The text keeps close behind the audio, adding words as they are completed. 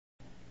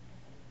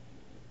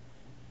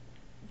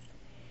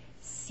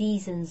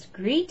season's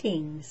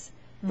greetings,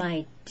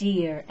 my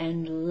dear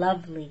and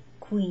lovely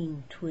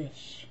Queen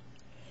Twish.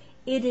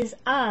 It is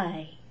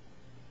I,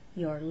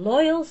 your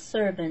loyal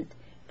servant,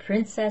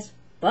 Princess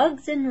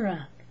Bugs and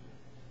Rug.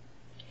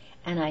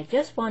 And I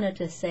just wanted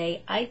to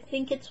say I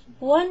think it's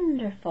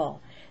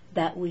wonderful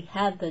that we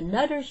have the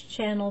Nutters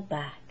channel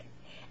back,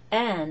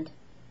 and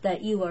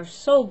that you are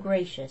so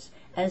gracious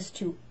as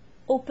to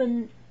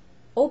open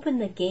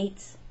the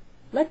gates,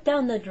 let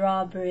down the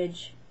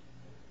drawbridge,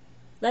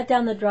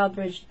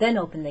 then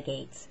open the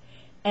gates,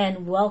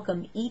 and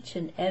welcome each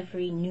and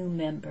every new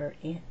member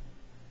in.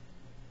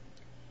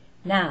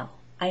 Now,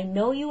 I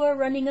know you are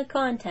running a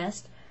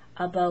contest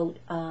about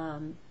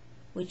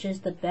which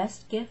is the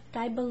best gift,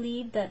 I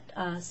believe, that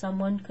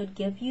someone could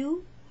give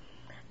you.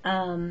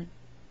 And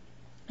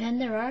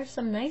there are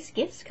some nice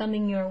gifts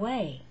coming your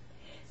way.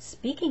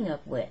 Speaking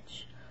of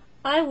which,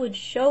 I would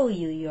show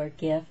you your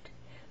gift,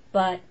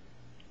 but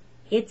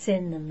it's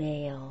in the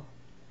mail.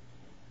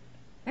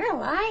 Her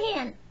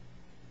lion.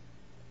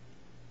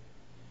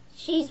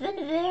 She's been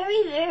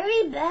very,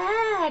 very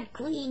bad,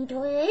 Queen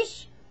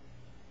Twish.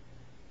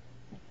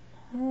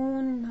 Oh,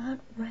 not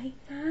right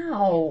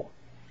now.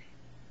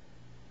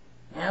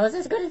 Now is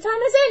as good a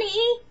time as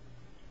any.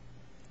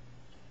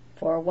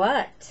 For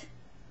what?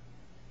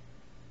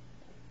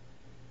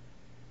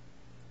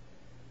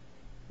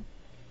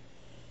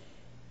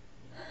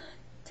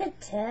 To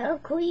tell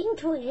Queen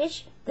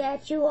Twish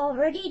that you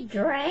already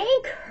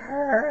drank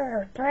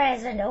her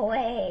present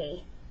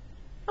away.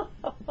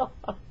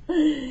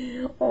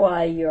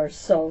 Why, you're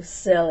so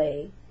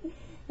silly.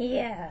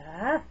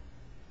 Yeah.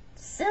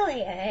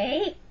 Silly,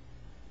 eh?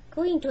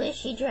 Queen Twish,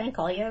 she drank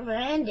all your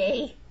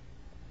brandy.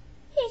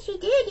 Yes,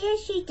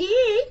 she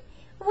did.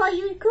 While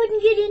you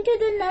couldn't get into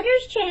the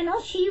Nutters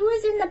channel, she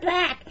was in the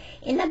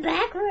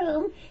back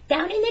room,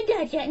 down in the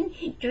dungeon,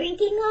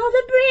 drinking all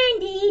the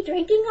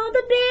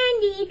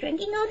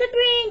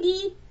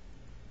brandy.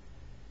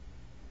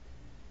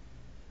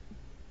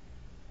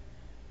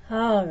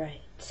 All right.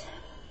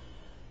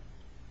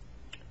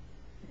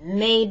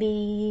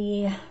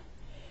 Maybe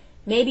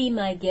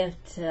my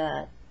gift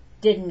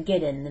didn't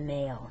get in the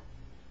mail.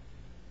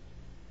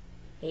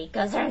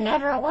 Because there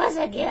never was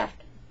a gift.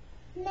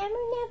 Never.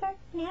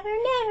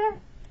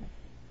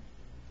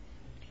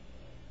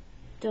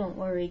 Don't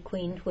worry,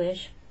 Queen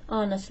Twish.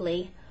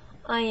 Honestly,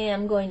 I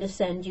am going to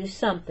send you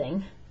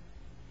something.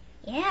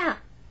 Yeah,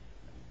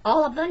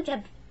 all a bunch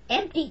of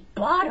empty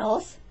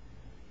bottles.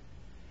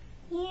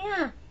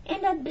 Yeah,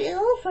 and a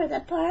bill for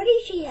the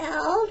party she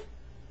held.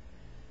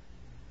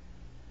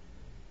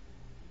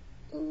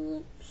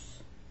 Oops.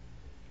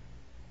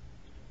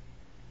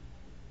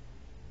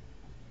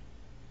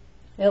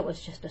 It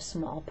was just a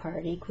small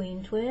party,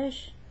 Queen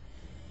Twish.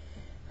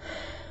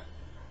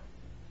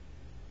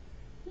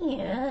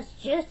 Yes,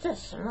 just a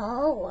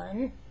small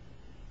one.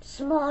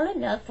 Small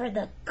enough for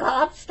the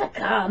cops to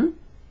come.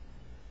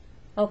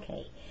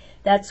 Okay,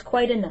 that's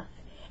quite enough.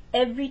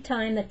 Every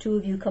time the two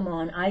of you come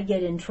on, I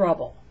get in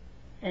trouble.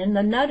 And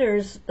the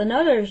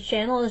Nutters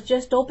channel is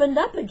just opened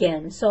up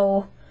again,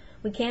 so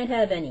we can't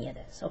have any of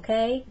this,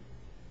 okay?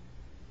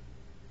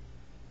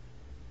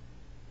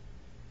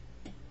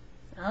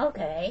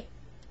 Okay.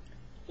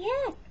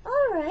 Yeah,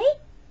 all right.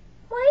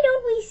 Why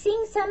don't we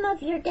sing some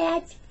of your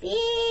dad's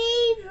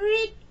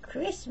favorite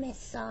Christmas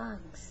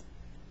songs?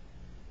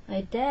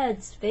 My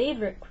dad's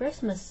favorite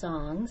Christmas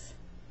songs?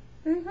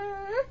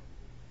 Mm-hmm.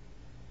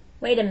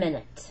 Wait a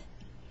minute.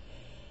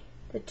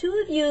 The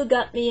two of you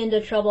got me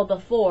into trouble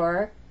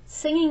before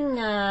singing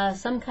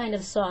some kind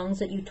of songs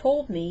that you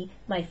told me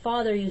my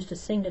father used to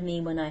sing to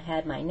me when I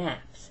had my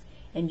naps.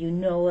 And you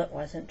know it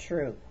wasn't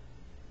true.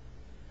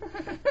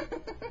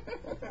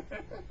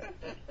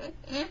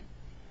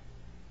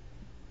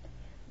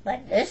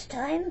 But this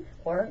time,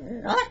 we're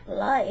not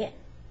lying.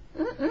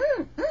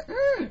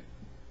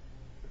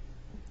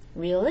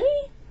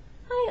 Really?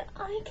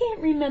 I can't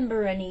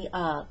remember any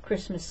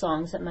Christmas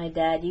songs that my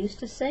dad used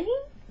to sing.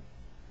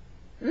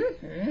 Don't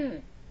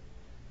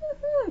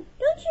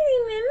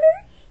you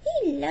remember?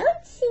 He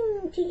loved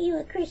singing to you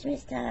at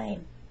Christmas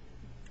time.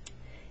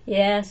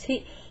 Yes,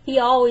 he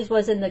always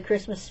was in the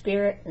Christmas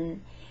spirit,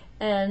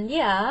 and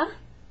yeah,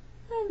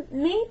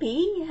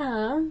 maybe,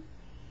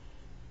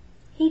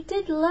 he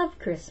did love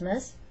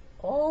Christmas.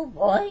 Oh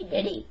boy,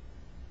 did he.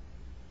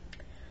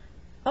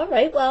 All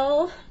right,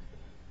 well,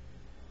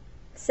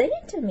 sing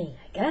it to me,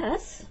 I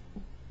guess.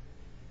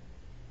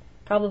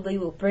 Probably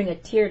will bring a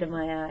tear to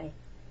my eye.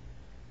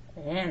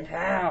 And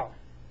how?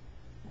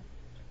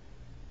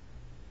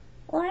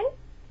 1,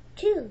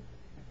 2,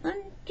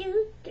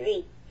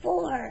 3,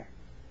 4.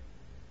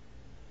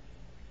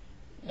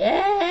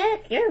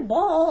 Deck your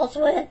balls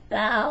with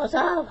boughs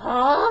of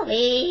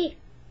holly.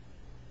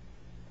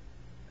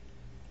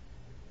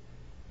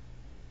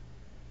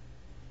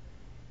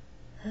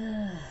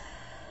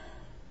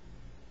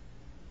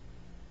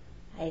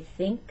 I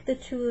think the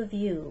two of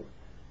you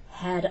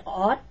had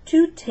ought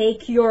to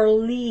take your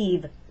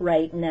leave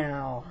right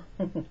now.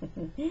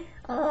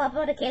 Oh, how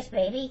about a kiss,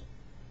 baby?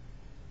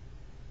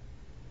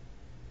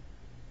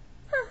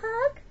 A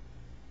hug?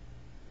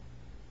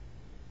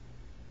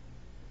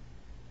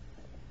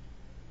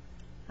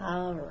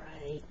 All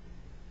right.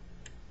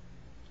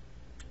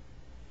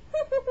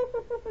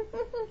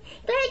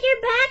 Glad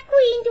you're back,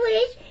 Queen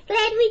Twish.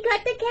 Glad we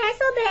got the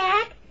castle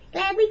back.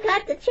 Glad we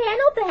got the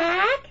channel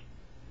back.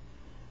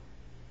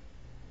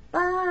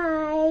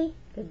 Bye.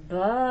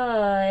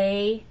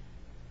 Goodbye.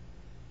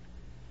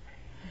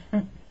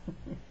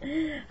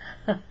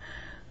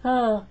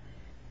 Oh,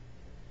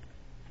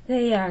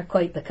 they are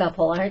quite the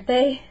couple, aren't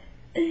they?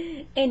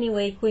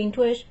 Anyway, Queen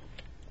Twish,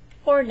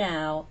 for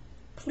now,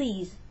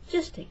 please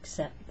just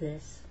accept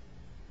this.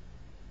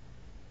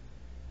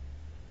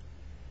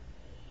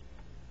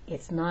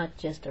 It's not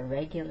just a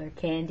regular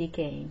candy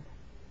cane.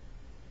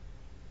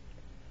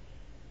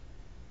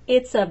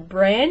 It's a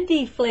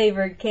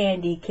brandy-flavored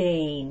candy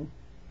cane.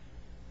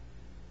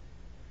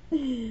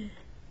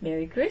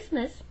 Merry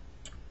Christmas.